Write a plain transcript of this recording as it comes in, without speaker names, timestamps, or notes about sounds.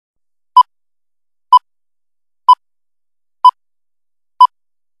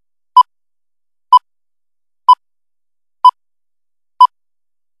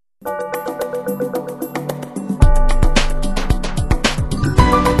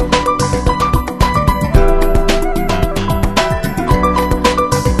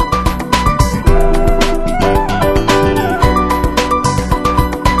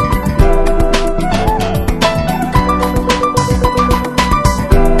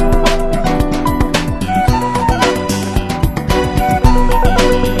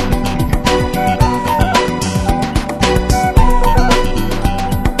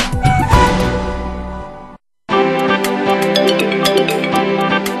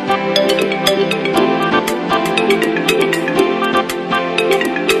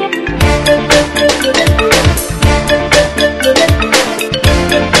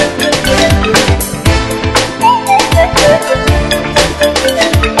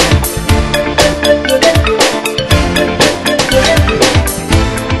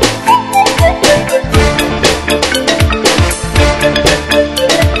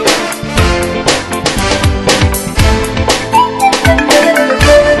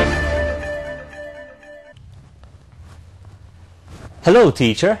Hello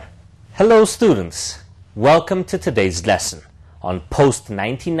teacher. Hello students. Welcome to today's lesson on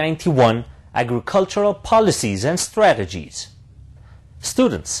post-1991 agricultural policies and strategies.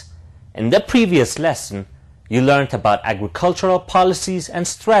 Students, in the previous lesson you learned about agricultural policies and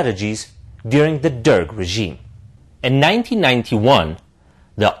strategies during the Derg regime. In 1991,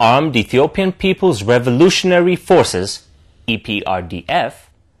 the Armed Ethiopian People's Revolutionary Forces, EPRDF,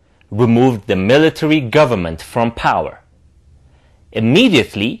 removed the military government from power.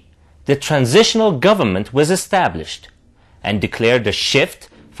 Immediately, the transitional government was established and declared a shift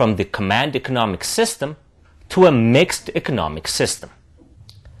from the command economic system to a mixed economic system.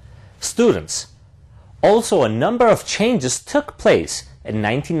 Students, also a number of changes took place in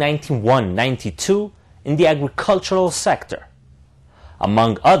 1991-92 in the agricultural sector.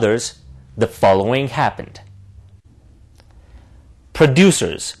 Among others, the following happened.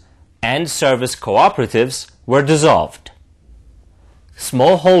 Producers and service cooperatives were dissolved.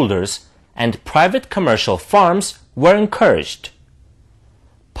 Smallholders and private commercial farms were encouraged.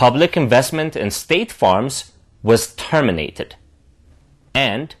 Public investment in state farms was terminated.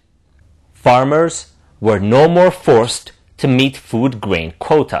 And farmers were no more forced to meet food grain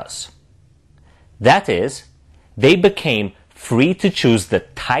quotas. That is, they became free to choose the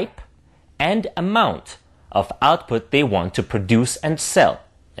type and amount of output they want to produce and sell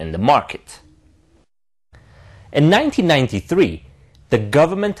in the market. In 1993, the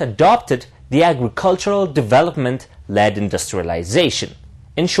government adopted the agricultural development-led industrialization,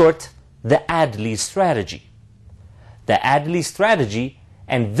 in short, the ADLI strategy. The ADLI strategy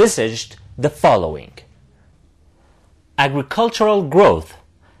envisaged the following: agricultural growth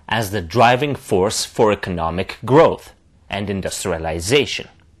as the driving force for economic growth and industrialization,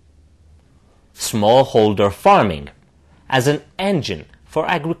 smallholder farming as an engine for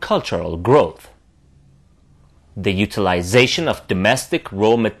agricultural growth, the utilization of domestic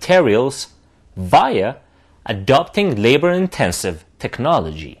raw materials via adopting labor-intensive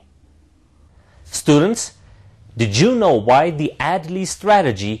technology. Students, did you know why the ADLI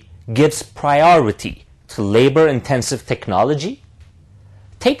strategy gives priority to labor-intensive technology?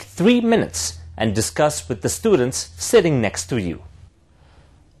 Take 3 minutes and discuss with the students sitting next to you.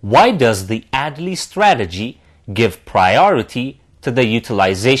 Why does the ADLI strategy give priority to the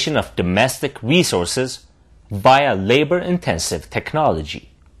utilization of domestic resources via labor-intensive technology?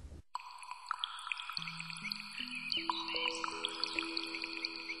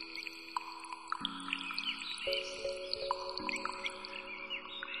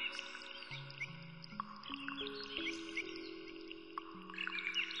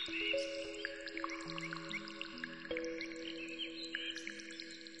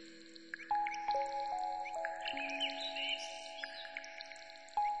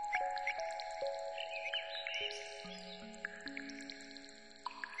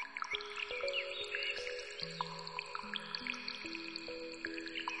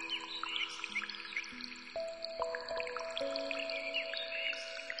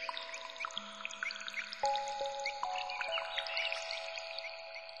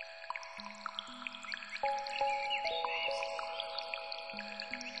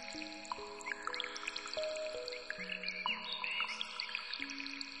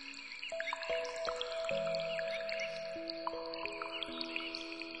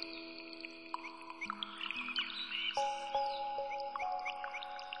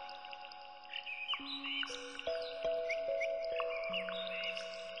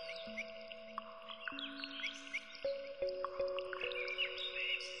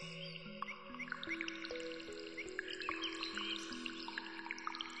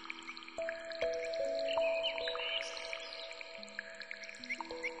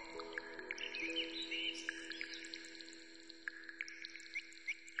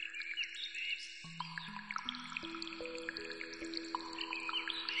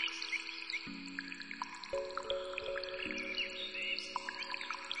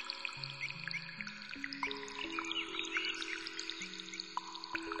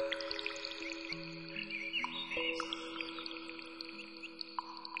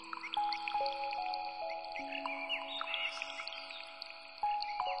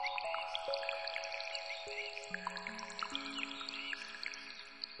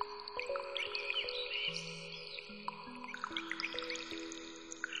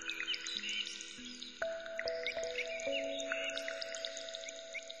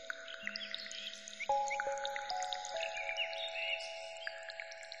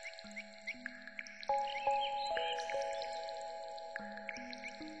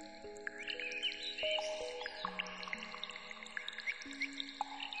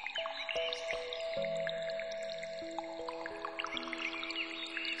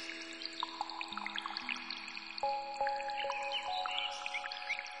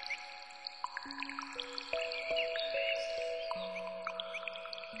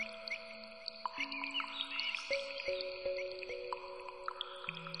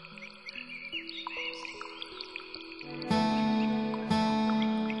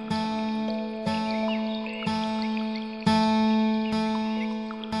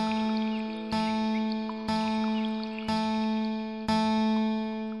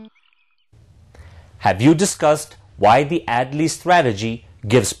 Have you discussed why the Adley strategy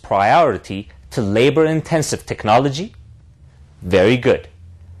gives priority to labor-intensive technology? Very good.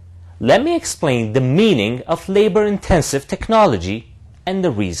 Let me explain the meaning of labor-intensive technology and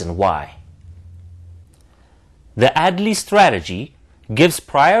the reason why. The Adley strategy gives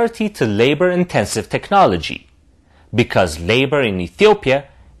priority to labor-intensive technology because labor in Ethiopia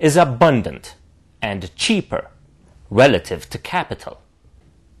is abundant and cheaper relative to capital.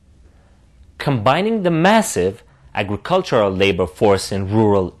 Combining the massive agricultural labor force in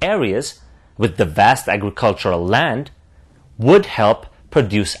rural areas with the vast agricultural land would help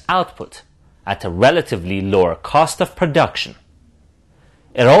produce output at a relatively lower cost of production.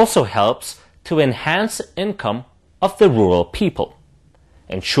 It also helps to enhance income of the rural people,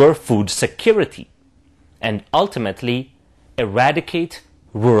 ensure food security, and ultimately eradicate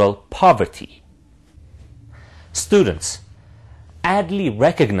rural poverty. Students, Adley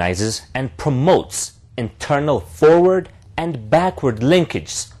recognizes and promotes internal forward and backward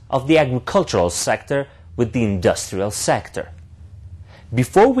linkages of the agricultural sector with the industrial sector.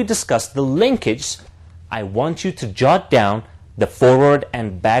 Before we discuss the linkage, I want you to jot down the forward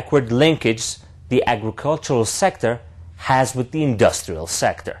and backward linkages the agricultural sector has with the industrial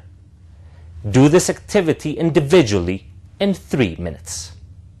sector. Do this activity individually in 3 minutes.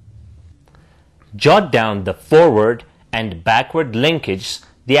 Jot down the forward and backward linkages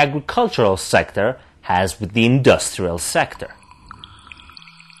the agricultural sector has with the industrial sector.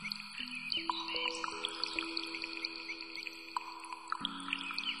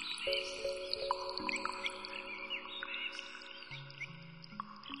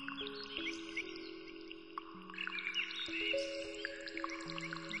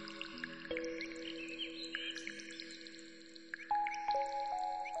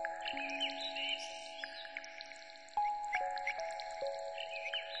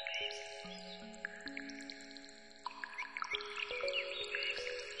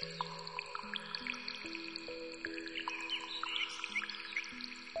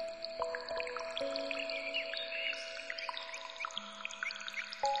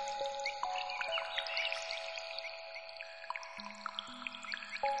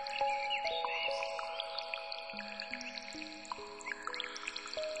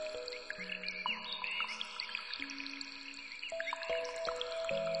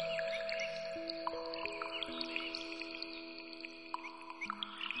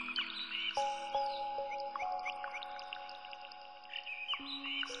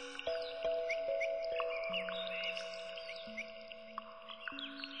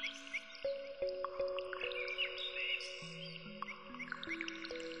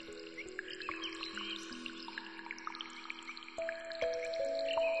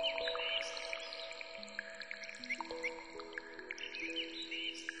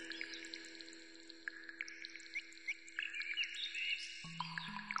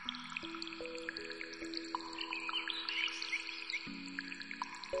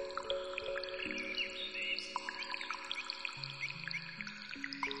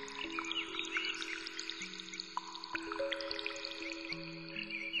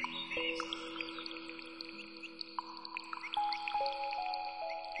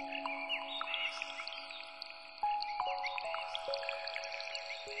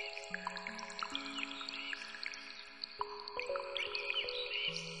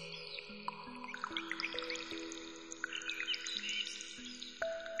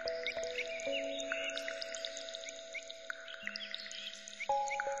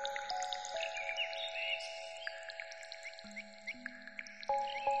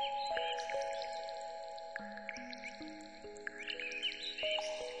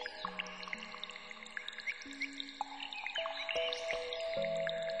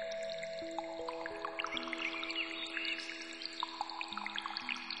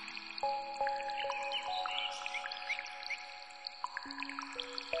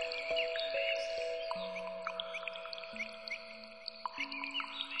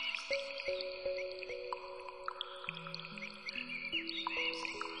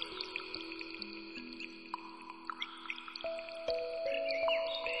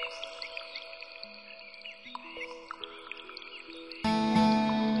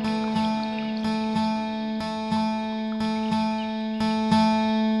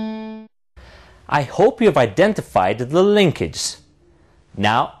 I hope you have identified the linkage.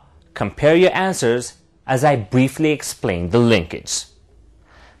 Now, compare your answers as I briefly explain the linkage.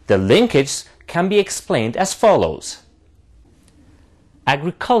 The linkage can be explained as follows.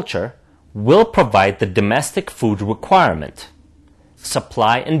 Agriculture will provide the domestic food requirement,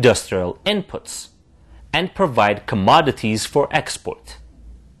 supply industrial inputs, and provide commodities for export.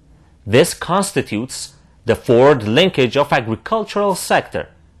 This constitutes the forward linkage of agricultural sector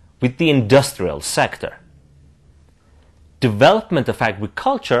with the industrial sector. Development of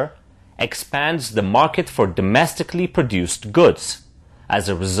agriculture expands the market for domestically produced goods as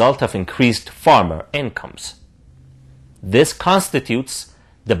a result of increased farmer incomes. This constitutes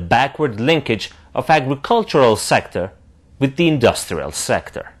the backward linkage of agricultural sector with the industrial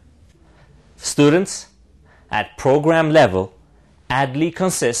sector. Students, at program level, ADLI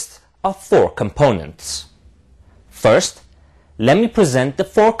consists of 4 components. First, let me present the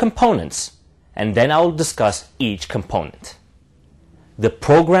 4 components, and then I will discuss each component. The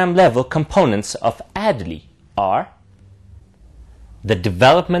program level components of ADLI are the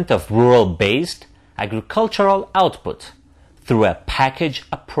development of rural-based agricultural output through a package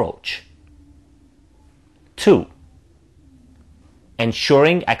approach. 2.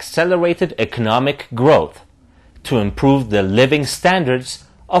 Ensuring accelerated economic growth to improve the living standards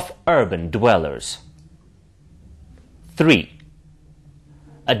of urban dwellers. 3.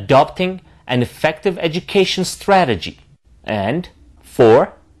 Adopting an effective education strategy. And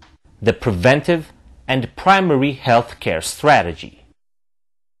 4. The preventive and primary health care strategy.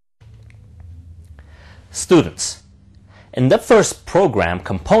 Students, in the first program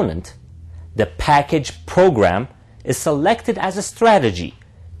component, the package program is selected as a strategy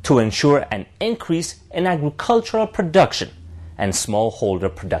to ensure an increase in agricultural production and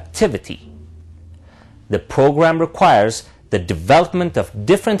smallholder productivity. The program requires the development of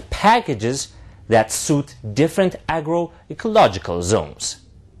different packages that suit different agroecological zones.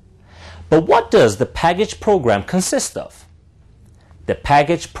 But what does the package program consist of? The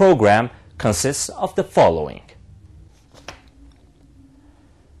package program consists of the following: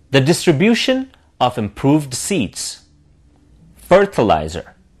 the distribution of improved seeds,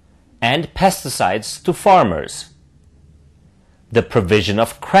 fertilizer, and pesticides to farmers, the provision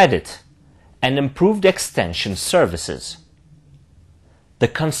of credit and improved extension services, the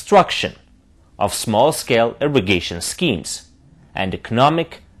construction of small-scale irrigation schemes, and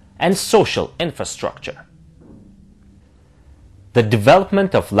economic and social infrastructure, the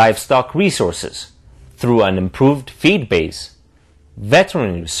development of livestock resources through an improved feed base,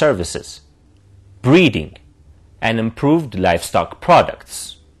 veterinary services, breeding, and improved livestock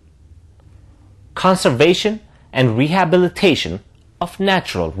products, conservation and rehabilitation of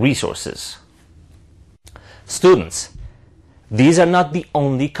natural resources. Students, these are not the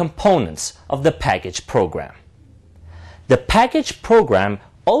only components of the package program. The package program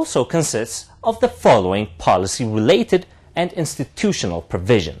also consists of the following policy-related and institutional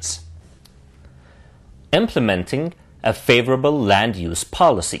provisions: implementing a favorable land use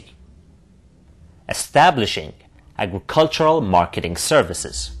policy, establishing agricultural marketing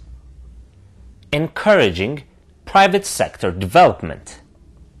services, encouraging private sector development,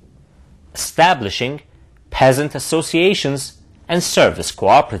 establishing peasant associations and service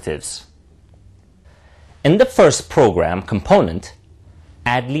cooperatives. In the first program component,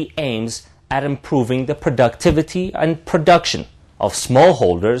 ADLI aims at improving the productivity and production of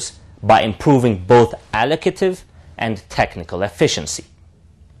smallholders by improving both allocative and technical efficiency.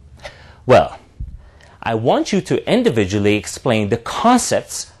 Well, I want you to individually explain the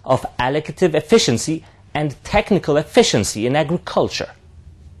concepts of allocative efficiency and technical efficiency in agriculture.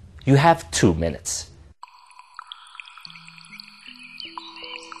 You have 2 minutes.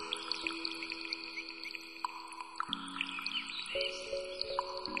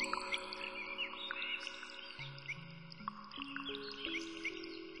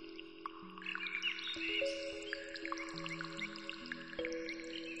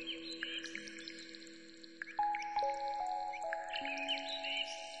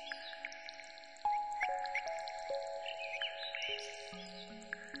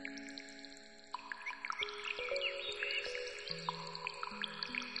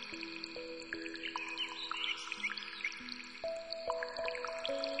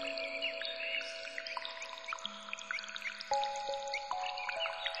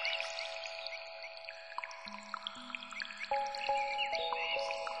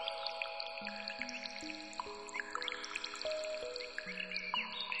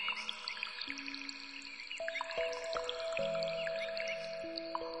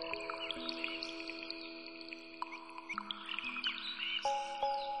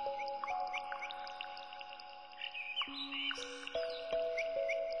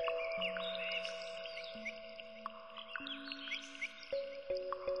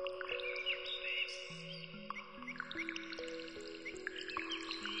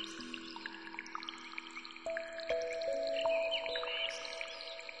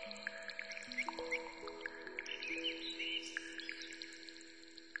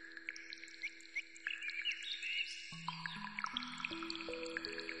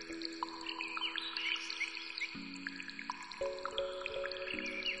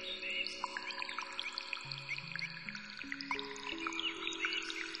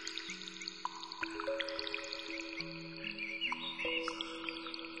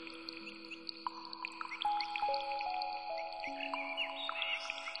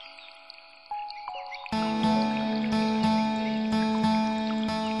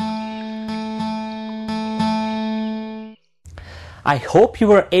 I hope you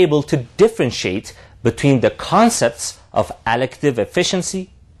were able to differentiate between the concepts of allocative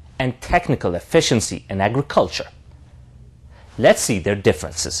efficiency and technical efficiency in agriculture. Let's see their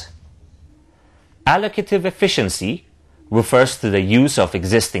differences. Allocative efficiency refers to the use of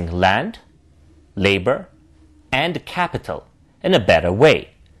existing land, labor, and capital in a better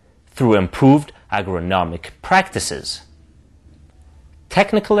way through improved agronomic practices.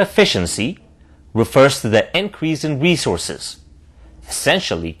 Technical efficiency refers to the increase in resources,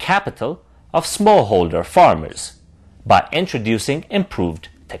 essentially capital, of smallholder farmers by introducing improved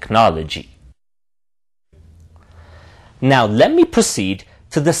technology. Now let me proceed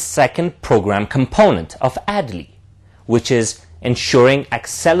to the second program component of ADLI, which is ensuring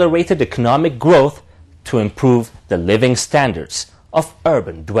accelerated economic growth to improve the living standards of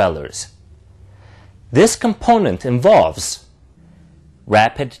urban dwellers. This component involves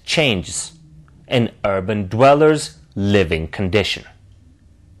rapid changes in urban dwellers' living condition,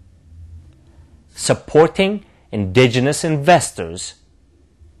 supporting indigenous investors,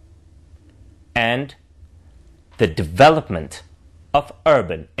 and the development of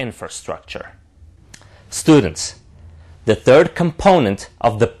urban infrastructure. Students, the third component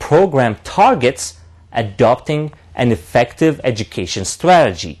of the program targets adopting an effective education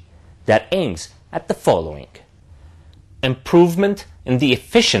strategy that aims at the following: improvement in the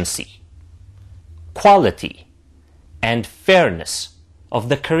efficiency, quality, and fairness of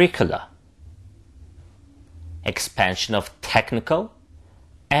the curricula, expansion of technical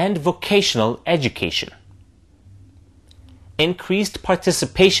and vocational education, increased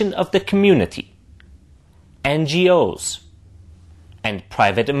participation of the community, NGOs, and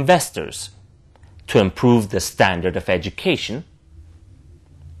private investors to improve the standard of education,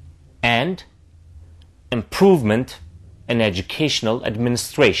 and improvement in educational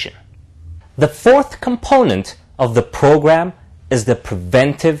administration. The fourth component of the program is the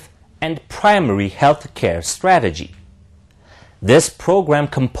preventive and primary health care strategy. This program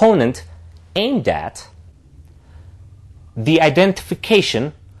component aimed at the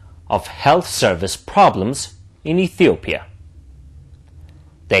identification of health service problems in Ethiopia,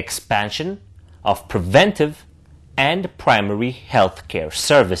 the expansion of preventive and primary health care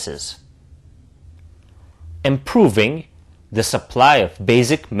services, improving the supply of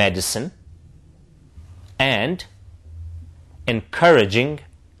basic medicine, and encouraging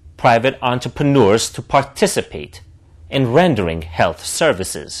private entrepreneurs to participate in rendering health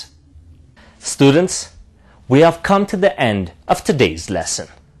services. Students, we have come to the end of today's lesson.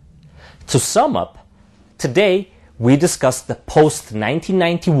 To sum up, today we discussed the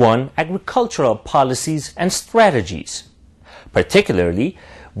post-1991 agricultural policies and strategies. Particularly,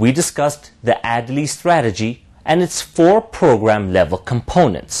 we discussed the ADLI strategy and its 4 program-level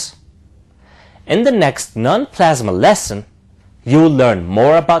components. In the next non-plasma lesson, you will learn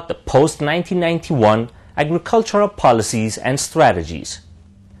more about the post-1991 agricultural policies and strategies.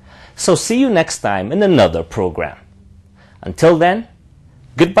 So see you next time in another program. Until then,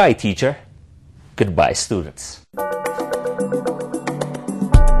 goodbye teacher, goodbye students.